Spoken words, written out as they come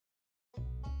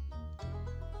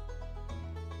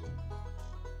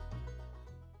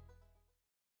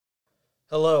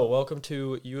Hello, welcome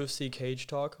to UFC Cage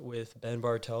Talk with Ben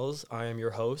Bartels. I am your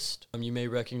host. You may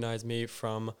recognize me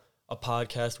from a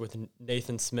podcast with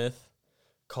Nathan Smith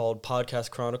called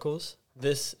Podcast Chronicles.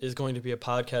 This is going to be a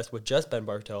podcast with just Ben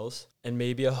Bartels and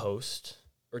maybe a host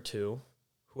or two,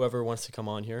 whoever wants to come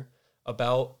on here,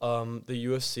 about the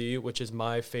UFC, which is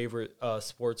my favorite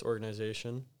sports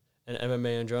organization, and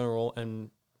MMA in general, and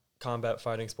combat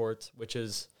fighting sports, which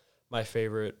is my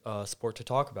favorite sport to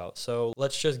talk about. So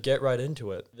let's just get right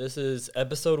into it. This is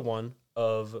episode 1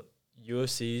 of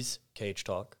UFC's Cage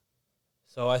Talk.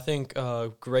 So I think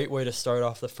a great way to start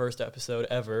off the first episode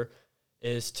ever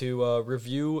is to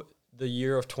review the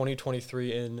year of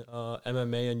 2023 in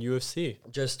MMA and UFC.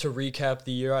 Just to recap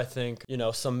the year, I think,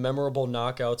 some memorable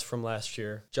knockouts from last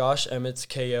year. Josh Emmett's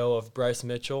KO of Bryce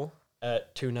Mitchell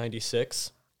at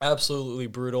 296. Absolutely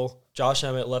brutal. Josh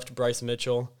Emmett left Bryce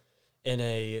Mitchell in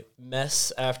a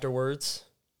mess afterwards.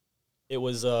 It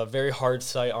was a very hard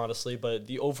sight, honestly, but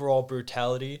the overall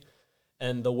brutality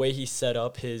and the way he set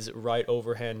up his right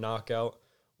overhand knockout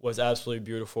was absolutely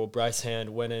beautiful. Bryce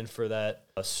hand went in for that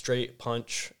straight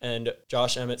punch, and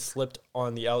Josh Emmett slipped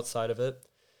on the outside of it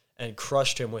and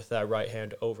crushed him with that right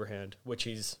hand overhand, which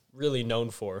he's really known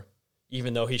for,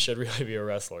 even though he should really be a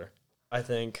wrestler. I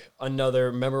think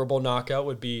another memorable knockout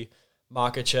would be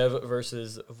Makhachev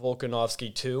versus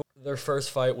Volkanovski 2. Their first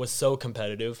fight was so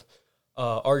competitive,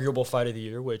 arguable fight of the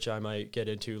year, which I might get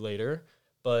into later.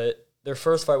 But their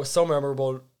first fight was so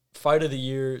memorable. Fight of the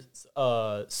year,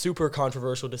 super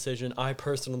controversial decision. I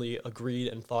personally agreed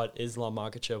and thought Islam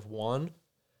Makhachev won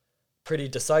pretty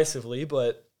decisively,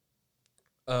 but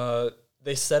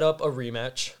they set up a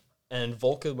rematch, and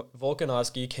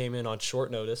Volkanovski came in on short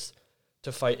notice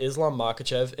to fight Islam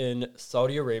Makhachev in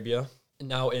Saudi Arabia,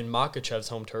 now in Makhachev's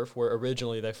home turf, where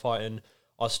originally they fought in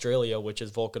Australia, which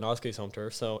is Volkanovski's home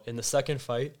turf. So in the second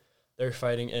fight, they're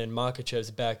fighting in Makhachev's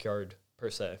backyard,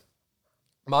 per se.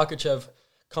 Makhachev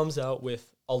comes out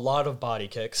with a lot of body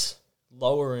kicks,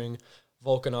 lowering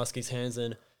Volkanovski's hands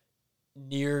in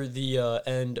near the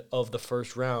end of the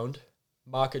first round.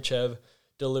 Makhachev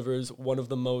delivers one of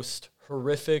the most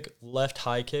horrific left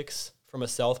high kicks from a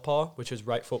southpaw, which is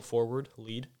right foot forward,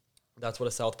 lead. That's what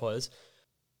a southpaw is.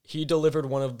 He delivered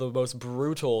one of the most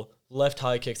brutal left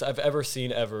high kicks I've ever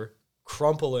seen ever,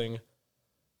 crumpling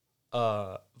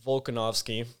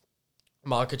Volkanovski.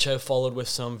 Makhachev followed with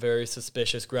some very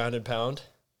suspicious ground and pound.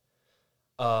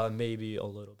 Maybe a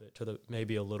little bit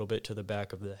to the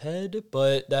back of the head,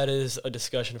 but that is a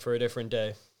discussion for a different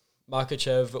day.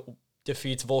 Makhachev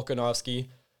defeats Volkanovski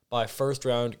by first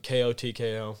round KO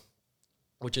TKO,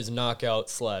 which is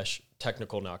knockout /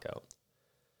 technical knockout.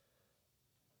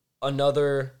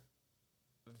 Another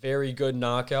very good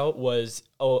knockout was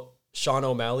Sean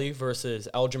O'Malley versus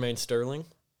Aljamain Sterling.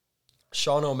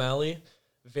 Sean O'Malley,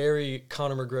 very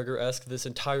Conor McGregor-esque this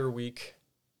entire week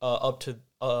up to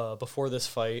before this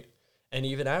fight, and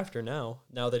even after now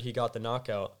that he got the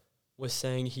knockout, was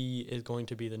saying he is going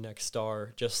to be the next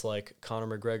star, just like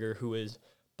Conor McGregor, who is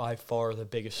by far the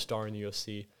biggest star in the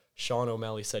UFC. Sean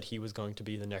O'Malley said he was going to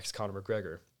be the next Conor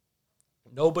McGregor.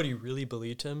 Nobody really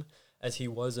believed him, as he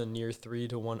was a near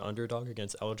 3-1 underdog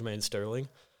against Aljamain Sterling,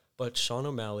 but Sean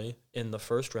O'Malley in the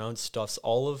first round stuffs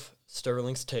all of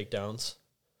Sterling's takedowns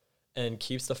and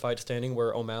keeps the fight standing,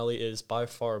 where O'Malley is by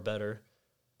far better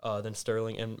than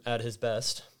Sterling and at his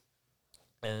best.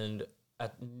 And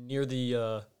near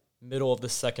the middle of the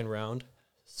second round,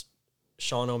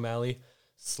 Sean O'Malley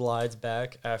slides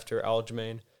back after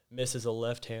Aljamain misses a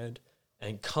left hand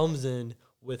and comes in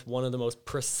with one of the most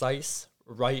precise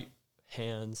right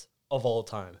hands of all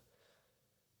time.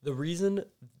 The reason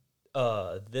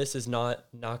this is not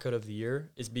knockout of the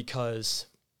year is because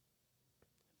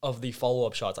of the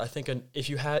follow-up shots. I think if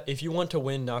you want to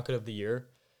win knockout of the year,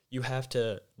 you have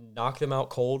to knock them out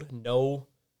cold, no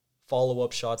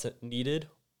follow-up shots needed,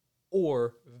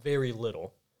 or very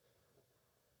little.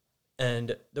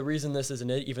 And the reason this isn't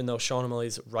it, even though Sean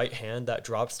O'Malley's right hand that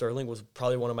dropped Sterling was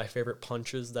probably one of my favorite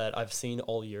punches that I've seen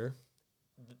all year,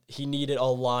 he needed a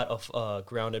lot of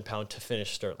ground and pound to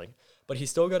finish Sterling. But he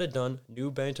still got it done.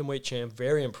 New bantamweight champ,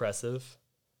 very impressive.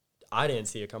 I didn't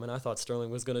see it coming. I thought Sterling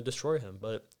was going to destroy him,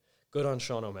 but good on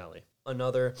Sean O'Malley.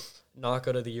 Another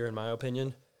knockout of the year, in my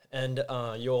opinion. And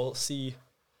you'll see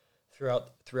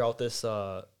throughout this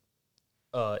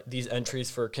these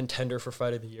entries for contender for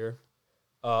fight of the year,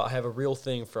 I have a real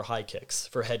thing for high kicks,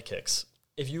 for head kicks.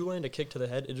 If you land a kick to the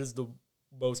head, it is the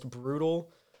most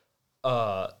brutal,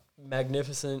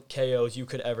 magnificent KOs you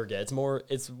could ever get.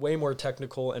 It's way more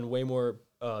technical and way more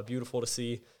beautiful to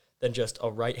see than just a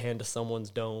right hand to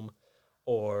someone's dome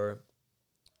or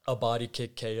a body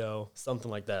kick KO,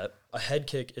 something like that. a head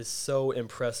kick is so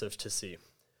impressive to see.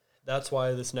 That's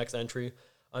why this next entry,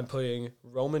 I'm putting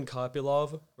Roman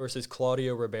Kopylov versus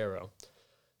Claudio Ribeiro.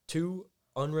 Two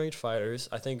unranked fighters.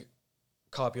 I think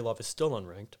Kopylov is still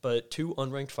unranked, but two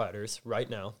unranked fighters right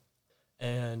now.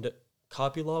 And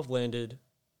Kopylov landed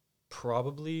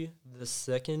probably the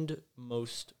second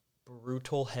most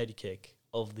brutal head kick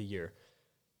of the year.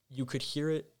 You could hear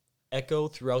it echo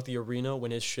throughout the arena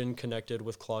when his shin connected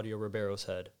with Claudio Ribeiro's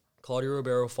head. Claudio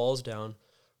Ribeiro falls down.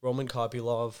 Roman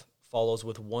Kopylov follows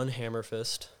with one hammer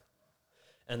fist,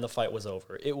 and the fight was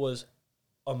over. It was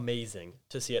amazing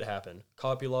to see it happen.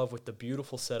 Kopylov with the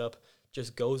beautiful setup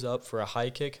just goes up for a high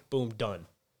kick, boom, done.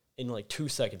 In like 2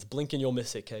 seconds, blink and you'll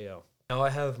miss it, KO. Now I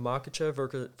have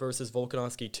Makhachev versus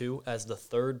Volkanovski 2 as the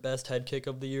third best head kick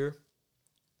of the year.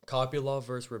 Kopylov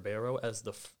versus Ribeiro as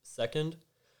the second,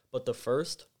 but the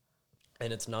first,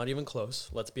 and it's not even close,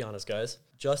 let's be honest, guys.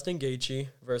 Justin Gaethje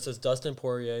versus Dustin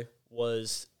Poirier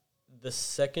was the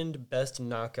second best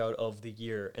knockout of the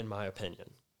year, in my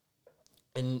opinion.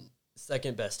 And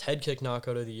second best head kick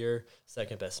knockout of the year,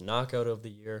 second best knockout of the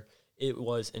year. It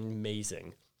was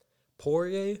amazing.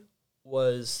 Dustin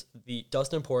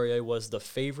Poirier was the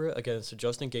favorite against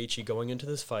Justin Gaethje going into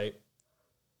this fight.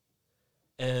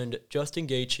 And Justin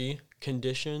Gaethje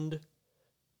conditioned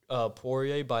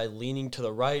Poirier by leaning to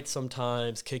the right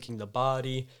sometimes, kicking the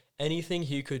body, anything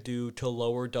he could do to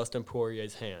lower Dustin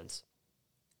Poirier's hands.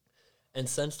 And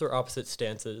since they're opposite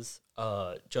stances,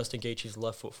 Justin Gaethje's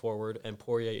left foot forward and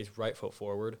Poirier is right foot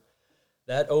forward,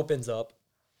 that opens up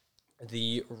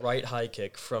the right high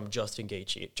kick from Justin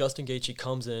Gaethje. Justin Gaethje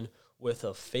comes in with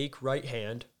a fake right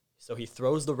hand, so he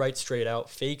throws the right straight out,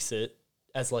 fakes it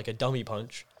as like a dummy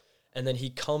punch, and then he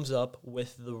comes up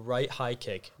with the right high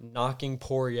kick, knocking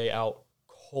Poirier out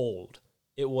cold.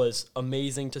 It was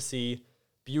amazing to see.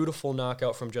 Beautiful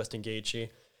knockout from Justin Gaethje.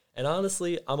 And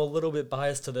honestly, I'm a little bit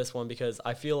biased to this one because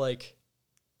I feel like,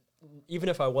 even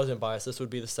if I wasn't biased, this would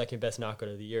be the second best knockout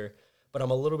of the year. But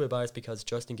I'm a little bit biased because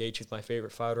Justin Gaethje is my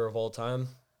favorite fighter of all time.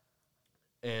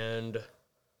 And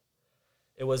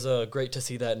it was great to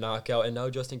see that knockout. And now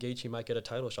Justin Gaethje might get a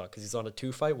title shot because he's on a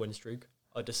 2-fight win streak.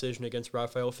 A decision against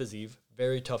Rafael Fiziev.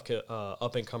 Very tough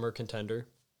up-and-comer contender.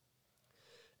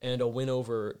 And a win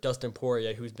over Dustin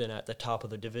Poirier, who's been at the top of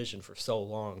the division for so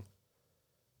long.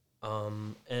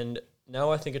 And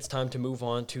now I think it's time to move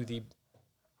on to the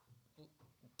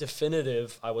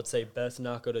definitive, I would say, best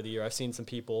knockout of the year. I've seen some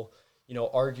people,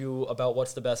 argue about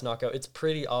what's the best knockout. It's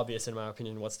pretty obvious, in my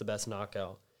opinion, what's the best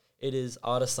knockout. It is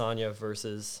Adesanya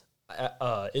versus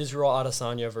Israel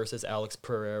Adesanya versus Alex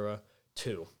Pereira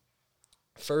 2.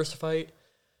 First fight,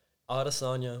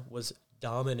 Adesanya was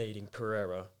dominating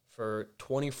Pereira for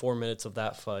 24 minutes of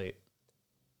that fight.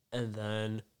 And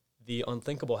then the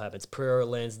unthinkable happens. Pereira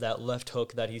lands that left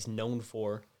hook that he's known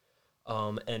for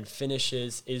and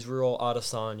finishes Israel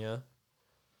Adesanya.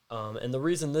 And the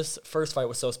reason this first fight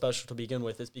was so special to begin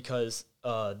with is because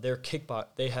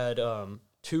they had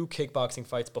two kickboxing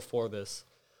fights before this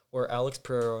where Alex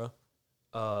Pereira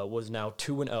was now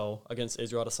 2-0 against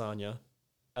Israel Adesanya.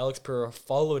 Alex Pereira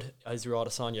followed Israel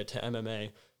Adesanya to MMA,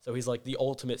 so he's like the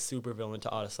ultimate supervillain to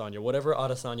Adesanya. Whatever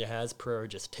Adesanya has, Pereira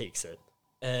just takes it.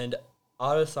 And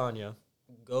Adesanya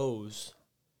goes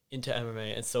into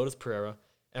MMA, and so does Pereira.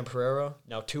 And Pereira,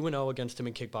 now 2-0 against him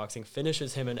in kickboxing,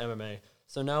 finishes him in MMA.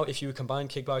 So now if you combine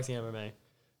kickboxing and MMA,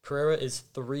 Pereira is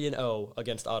 3-0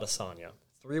 against Adesanya.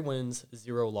 3 wins,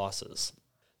 0 losses.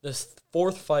 This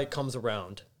fourth fight comes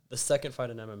around, the second fight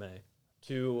in MMA.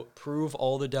 To prove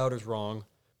all the doubters wrong,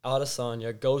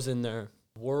 Adesanya goes in there,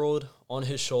 world on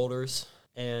his shoulders,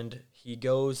 and he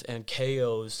goes and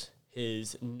KOs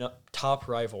his top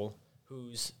rival,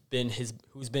 who's been his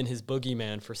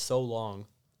boogeyman for so long.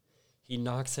 He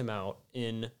knocks him out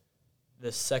in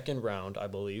the second round, I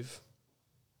believe.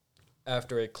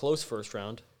 After a close first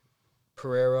round,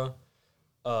 Pereira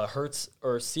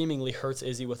seemingly hurts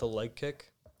Izzy with a leg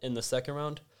kick in the second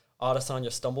round.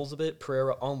 Adesanya stumbles a bit,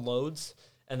 Pereira unloads,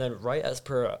 and then right as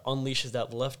Pereira unleashes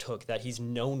that left hook that he's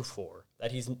known for,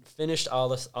 that he's finished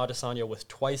Adesanya with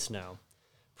twice now,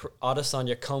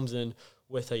 Adesanya comes in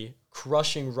with a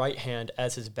crushing right hand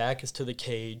as his back is to the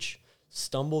cage,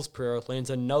 stumbles Pereira, lands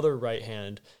another right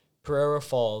hand, Pereira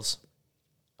falls,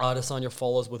 Adesanya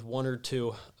follows with 1 or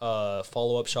 2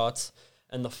 follow-up shots,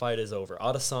 and the fight is over.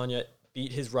 Adesanya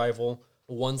beat his rival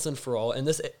once and for all, and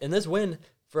this win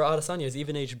for Adesanya is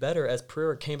even aged better as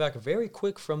Pereira came back very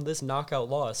quick from this knockout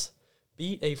loss,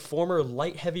 beat a former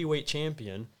light heavyweight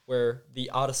champion, where the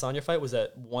Adesanya fight was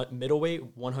at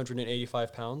middleweight,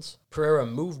 185 pounds. Pereira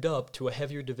moved up to a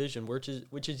heavier division, which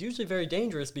is usually very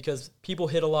dangerous because people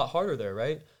hit a lot harder there,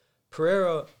 right?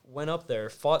 Pereira went up there,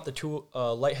 fought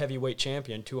the light heavyweight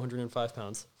champion, 205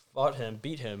 pounds, fought him,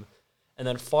 beat him, and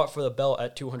then fought for the belt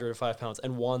at 205 pounds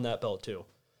and won that belt too.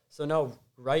 So now,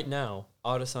 right now,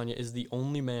 Adesanya is the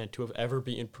only man to have ever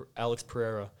beaten Alex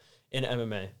Pereira in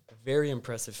MMA. Very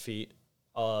impressive feat.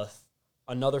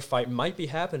 Another fight might be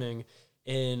happening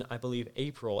in, I believe,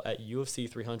 April at UFC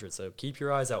 300. So keep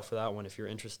your eyes out for that one if you're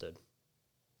interested,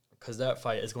 because that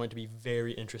fight is going to be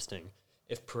very interesting.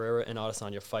 If Pereira and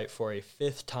Adesanya fight for a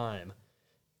third time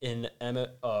in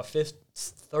MMA,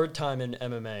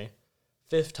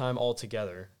 fifth time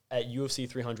altogether at UFC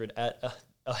 300 at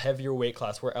a heavier weight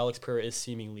class where Alex Pereira is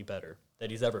seemingly better than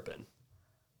he's ever been.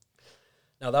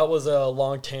 Now, that was a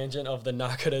long tangent of the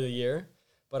knockout of the year,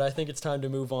 but I think it's time to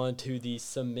move on to the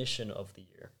submission of the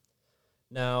year.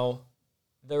 Now,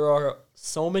 there are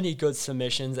so many good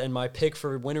submissions, and my pick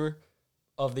for winner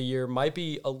of the year might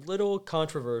be a little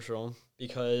controversial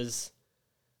because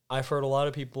I've heard a lot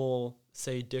of people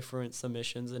say different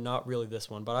submissions and not really this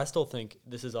one, but I still think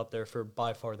this is up there for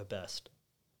by far the best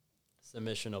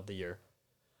submission of the year.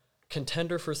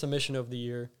 Contender for submission of the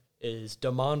year is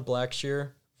Damon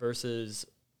Blackshear versus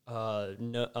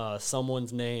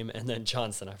someone's name and then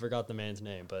Johnson. I forgot the man's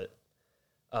name, but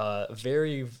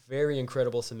very, very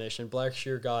incredible submission.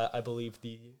 Blackshear got, I believe,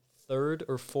 the third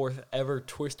or fourth ever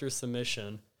twister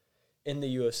submission in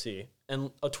the UFC.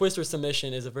 And a twister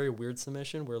submission is a very weird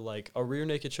submission where, like, a rear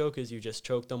naked choke is you just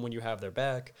choke them when you have their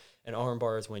back, and arm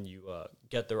bar is when you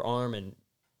get their arm and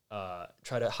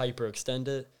try to hyperextend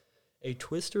it. A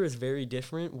twister is very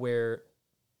different where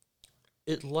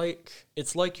it's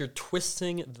like you're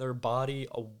twisting their body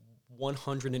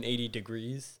 180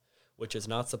 degrees, which is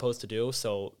not supposed to do,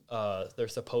 so they're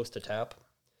supposed to tap.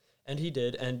 And he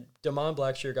did, and Damon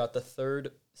Blackshear got the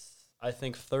third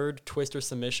twister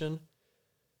submission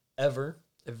ever.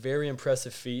 A very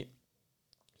impressive feat.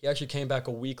 He actually came back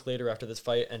a week later after this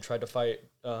fight and tried to fight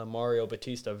Mario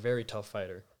Batista, very tough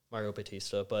fighter, Mario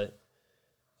Batista, but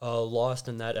lost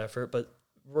in that effort. But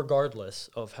regardless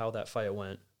of how that fight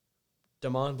went,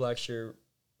 Damon Blackshear,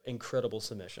 incredible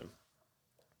submission.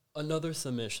 Another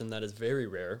submission that is very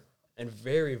rare and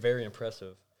very, very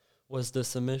impressive was the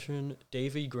submission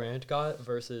Davy Grant got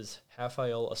versus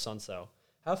Rafael Assunção.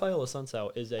 Rafael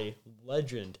Assunção is a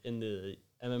legend in the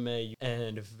MMA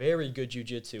and very good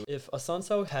jiu-jitsu. If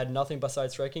Assunção had nothing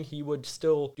besides striking, he would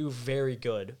still do very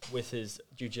good with his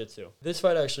jiu-jitsu. This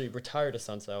fight actually retired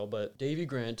Assunção, but Davy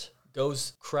Grant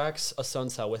cracks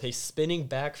Assunção with a spinning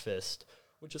back fist,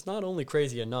 which is not only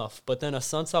crazy enough, but then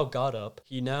Assunção got up.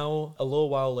 A little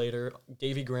while later,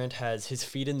 Davy Grant has his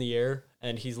feet in the air,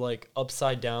 and he's like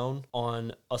upside down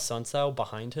on Assunção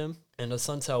behind him. And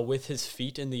Assunção, with his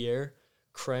feet in the air,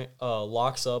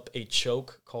 locks up a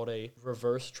choke called a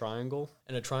reverse triangle.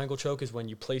 And a triangle choke is when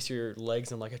you place your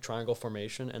legs in like a triangle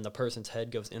formation, and the person's head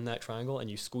goes in that triangle,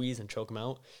 and you squeeze and choke them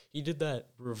out. He did that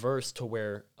reverse to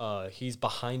where he's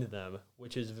behind them,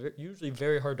 which is usually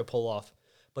very hard to pull off.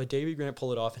 But Davy Grant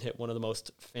pulled it off and hit one of the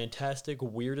most fantastic,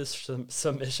 weirdest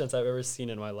submissions I've ever seen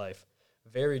in my life.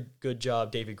 Very good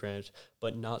job, Davy Grant,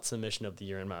 but not submission of the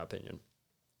year in my opinion.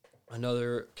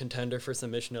 Another contender for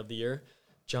submission of the year,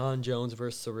 Jon Jones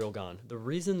versus Ciryl Gane. The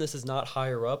reason this is not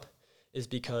higher up is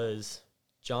because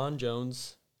Jon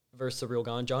Jones versus Ciryl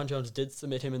Gane, Jon Jones did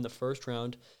submit him in the first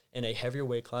round in a heavier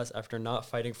weight class after not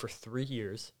fighting for 3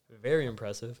 years. Very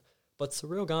impressive. But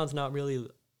Ciryl Gane's not really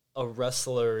a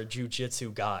wrestler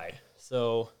jiu-jitsu guy.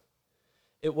 So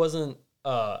it wasn't,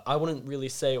 I wouldn't really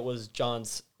say it was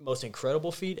Jon's most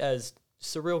incredible feat, as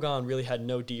Ciryl Gane really had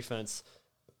no defense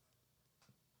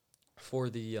for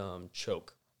the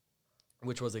choke,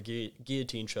 which was a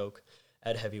guillotine choke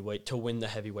at heavyweight to win the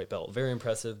heavyweight belt. Very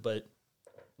impressive, but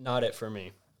not it for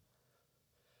me.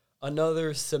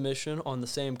 Another submission on the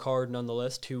same card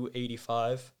nonetheless,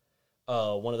 285.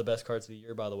 One of the best cards of the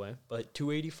year, by the way, but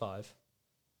 285.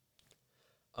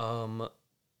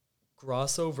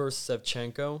 Grasso versus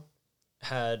Shevchenko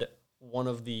had one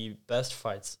of the best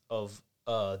fights of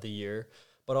the year,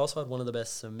 but also had one of the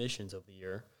best submissions of the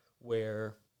year,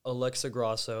 where Alexa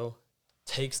Grasso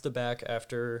takes the back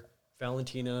after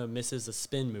Valentina misses a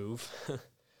spin move,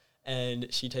 and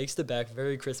she takes the back,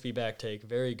 very crispy back take,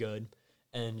 very good,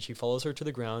 and she follows her to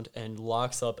the ground and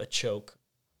locks up a choke.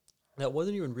 That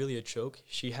wasn't even really a choke.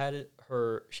 She had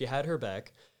her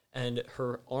back, and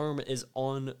her arm is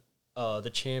on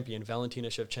the champion, Valentina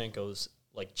Shevchenko's,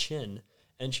 like, chin,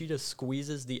 and she just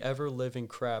squeezes the ever-living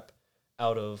crap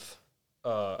out of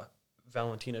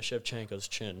Valentina Shevchenko's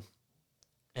chin.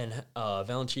 And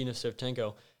Valentina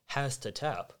Shevchenko has to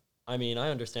tap. I mean, I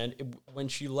understand. When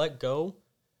she let go,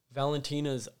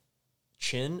 Valentina's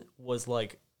chin was,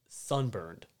 like,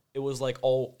 sunburned. it was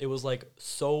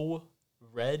so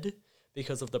red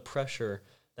because of the pressure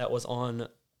that was on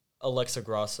Alexa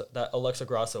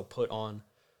Grasso put on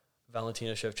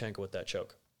Valentina Shevchenko with that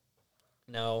choke.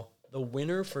 Now, the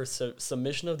winner for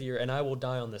submission of the year, and I will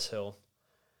die on this hill,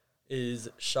 is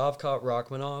Shavkat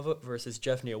Rakhmonov versus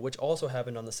Jeff Neal, which also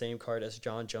happened on the same card as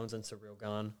John Jones and Cyril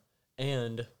Gane,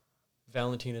 and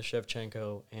Valentina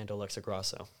Shevchenko and Alexa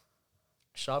Grasso.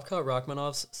 Shavkat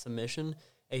Rakhmonov's submission,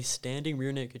 a standing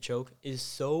rear naked choke, is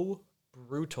so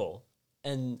brutal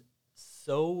and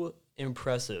so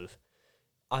impressive.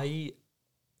 I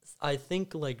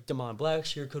think like Damon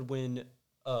Blackshear could win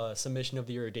submission of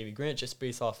the year, or Davey Grant, just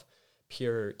based off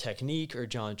pure technique, or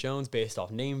John Jones based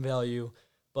off name value.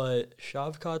 But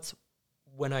Shavkat's,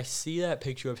 when I see that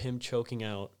picture of him choking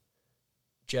out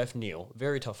Jeff Neal,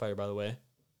 very tough fighter by the way,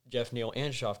 Jeff Neal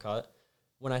and Shavkat,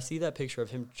 when I see that picture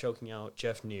of him choking out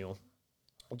Jeff Neal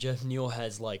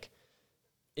has like,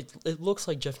 it looks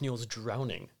like Jeff Neal's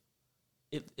drowning.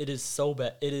 It is so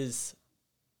bad. It is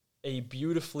a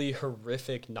beautifully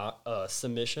horrific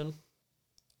submission.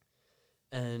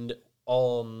 And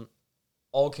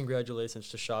all congratulations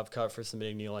to Shavkat for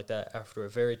submitting Neal like that after a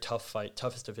very tough fight,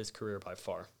 toughest of his career by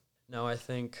far. Now I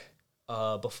think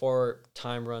before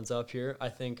time runs up here, I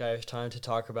think I have time to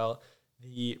talk about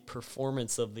the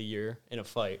performance of the year in a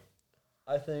fight.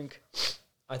 I think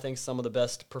some of the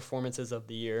best performances of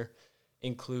the year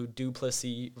include Dricus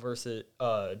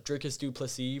Du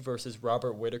Plessis versus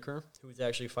Robert Whittaker, who is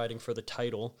actually fighting for the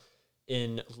title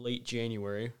in late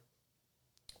January.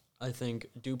 I think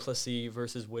Du Plessis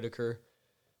versus Whittaker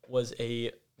was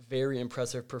a very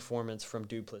impressive performance from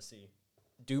Du Plessis.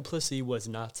 Du Plessis was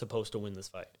not supposed to win this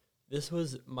fight. This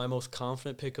was my most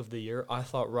confident pick of the year. I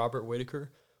thought Robert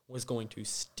Whittaker was going to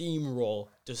steamroll,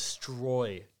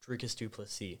 destroy Dricus Du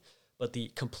Plessis. But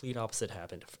the complete opposite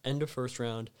happened. End of first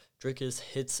round, Dricus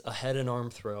hits a head and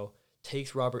arm throw,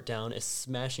 takes Robert down, is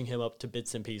smashing him up to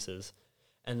bits and pieces.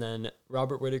 And then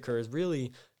Robert Whittaker is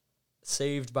really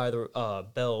saved by the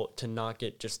bell to not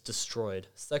get just destroyed.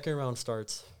 Second round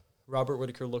starts. Robert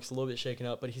Whittaker looks a little bit shaken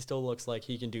up, but he still looks like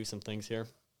he can do some things here.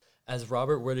 As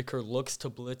Robert Whittaker looks to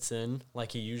blitz in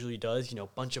like he usually does,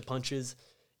 bunch of punches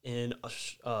in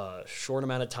a short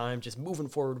amount of time, just moving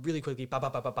forward really quickly, pop,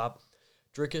 pop, pop, pop, pop.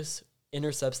 Dricus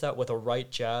intercepts that with a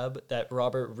right jab that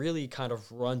Robert really kind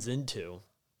of runs into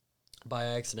by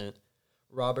accident.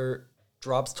 Robert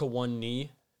drops to one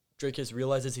knee. Dricus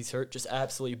realizes he's hurt, just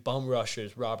absolutely bum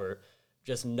rushes Robert.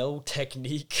 Just no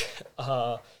technique,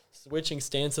 switching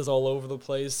stances all over the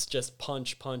place, just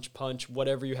punch, punch, punch,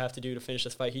 whatever you have to do to finish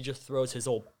this fight. He just throws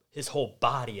his whole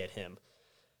body at him.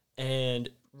 And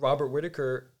Robert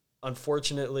Whittaker,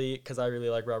 unfortunately, because I really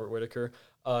like Robert Whittaker,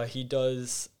 he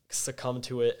does succumb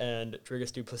to it, and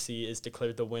Dricus Du Plessis is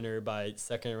declared the winner by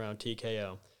second round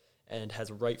TKO and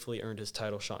has rightfully earned his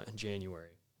title shot in January.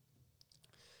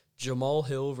 Jamal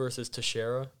Hill versus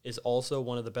Teixeira is also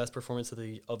one of the best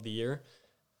performances of the year,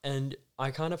 and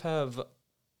I kind of have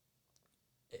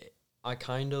a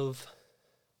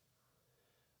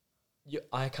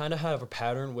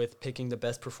pattern with picking the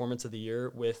best performance of the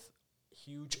year with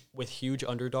huge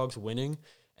underdogs winning,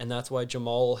 and that's why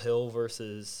Jamal Hill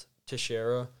versus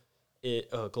Teixeira,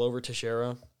 Glover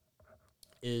Teixeira,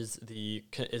 is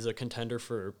a contender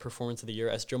for performance of the year,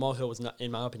 as Jamal Hill was not,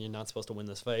 in my opinion, not supposed to win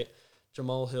this fight.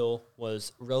 Jamal Hill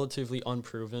was relatively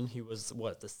unproven. He was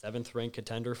the 7th ranked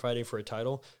contender fighting for a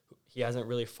title. He hasn't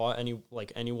really fought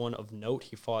anyone of note.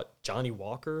 He fought Johnny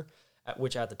Walker,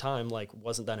 which at the time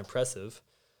wasn't that impressive.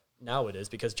 Now it is,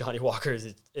 because Johnny Walker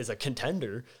is a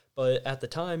contender. But at the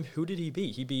time, who did he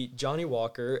beat? He beat Johnny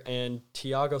Walker and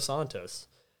Thiago Santos.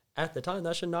 At the time,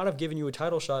 that should not have given you a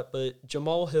title shot, but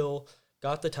Jamal Hill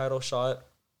got the title shot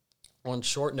on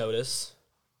short notice,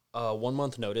 1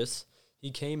 month notice. He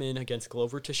came in against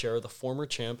Glover Teixeira, the former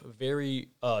champ, very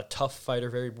tough fighter,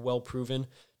 very well proven.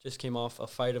 Just came off a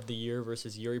fight of the year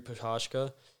versus Yuri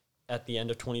Prochazka at the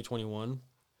end of 2021.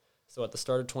 So at the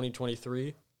start of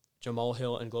 2023, Jamal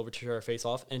Hill and Glover Teixeira face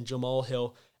off, and Jamal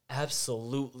Hill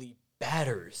absolutely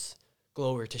batters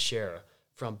Glover Teixeira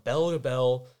from bell to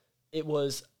bell. It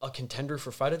was a contender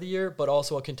for fight of the year, but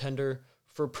also a contender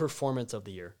for performance of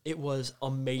the year. It was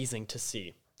amazing to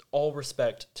see. All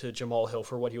respect to Jamal Hill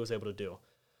for what he was able to do.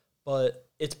 But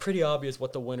it's pretty obvious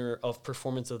what the winner of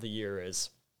performance of the year is.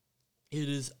 It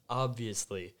is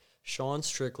obviously Sean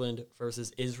Strickland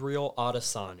versus Israel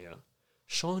Adesanya.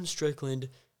 Sean Strickland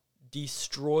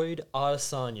destroyed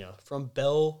Adesanya from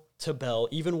bell to bell,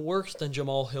 even worse than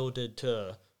Jamal Hill did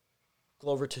to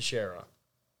Glover Teixeira.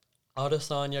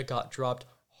 Adesanya got dropped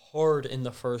hard in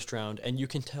the first round, and you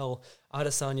can tell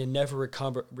Adesanya never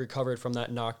recovered from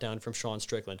that knockdown from Sean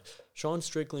Strickland. Sean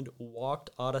Strickland walked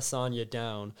Adesanya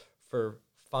down for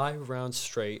 5 rounds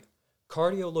straight.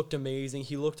 Cardio looked amazing.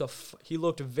 He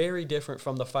looked very different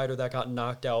from the fighter that got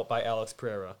knocked out by Alex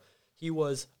Pereira. He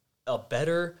was a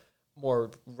better,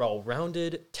 more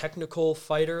well-rounded, technical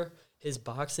fighter. His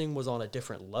boxing was on a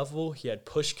different level. He had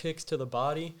push kicks to the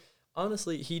body.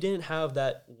 Honestly, he didn't have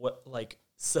that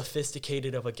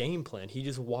sophisticated of a game plan. He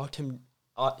just walked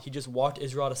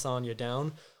Israel Adesanya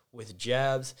down with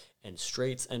jabs and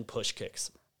straights and push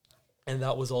kicks. And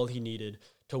that was all he needed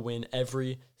to win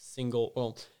every single,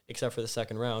 well, except for the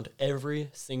second round, every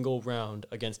single round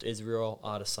against Israel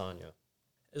Adesanya.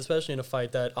 Especially in a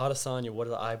fight that Adesanya was,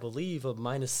 I believe, a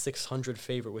minus 600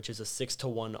 favorite, which is a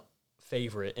 6-1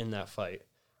 favorite in that fight.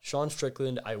 Sean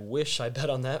Strickland, I wish I bet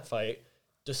on that fight,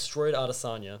 destroyed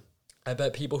Adesanya. I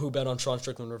bet people who bet on Sean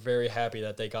Strickland were very happy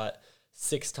that they got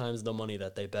 6 times the money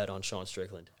that they bet on Sean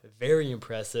Strickland. Very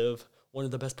impressive. One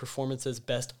of the best performances,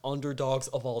 best underdogs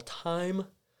of all time,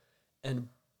 and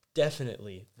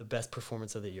definitely the best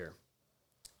performance of the year.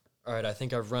 All right, I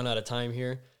think I've run out of time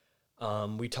here.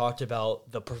 We talked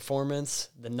about the performance,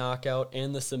 the knockout,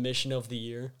 and the submission of the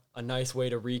year. A nice way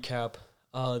to recap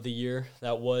the year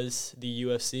that was the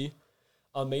UFC.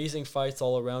 Amazing fights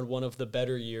all around, one of the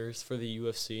better years for the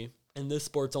UFC. And this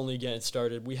sport's only getting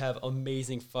started. We have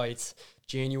amazing fights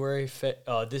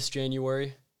this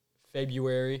January,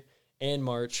 February, and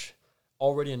March.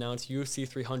 Already announced. UFC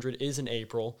 300 is in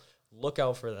April. Look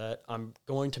out for that. I'm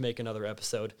going to make another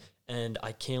episode, and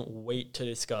I can't wait to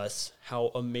discuss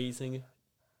how amazing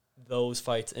those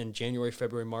fights in January,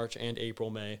 February, March, and April,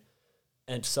 May,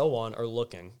 and so on are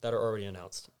looking that are already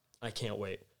announced. I can't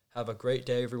wait. Have a great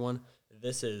day, everyone.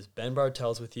 This is Ben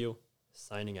Bartels with you,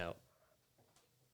 signing out.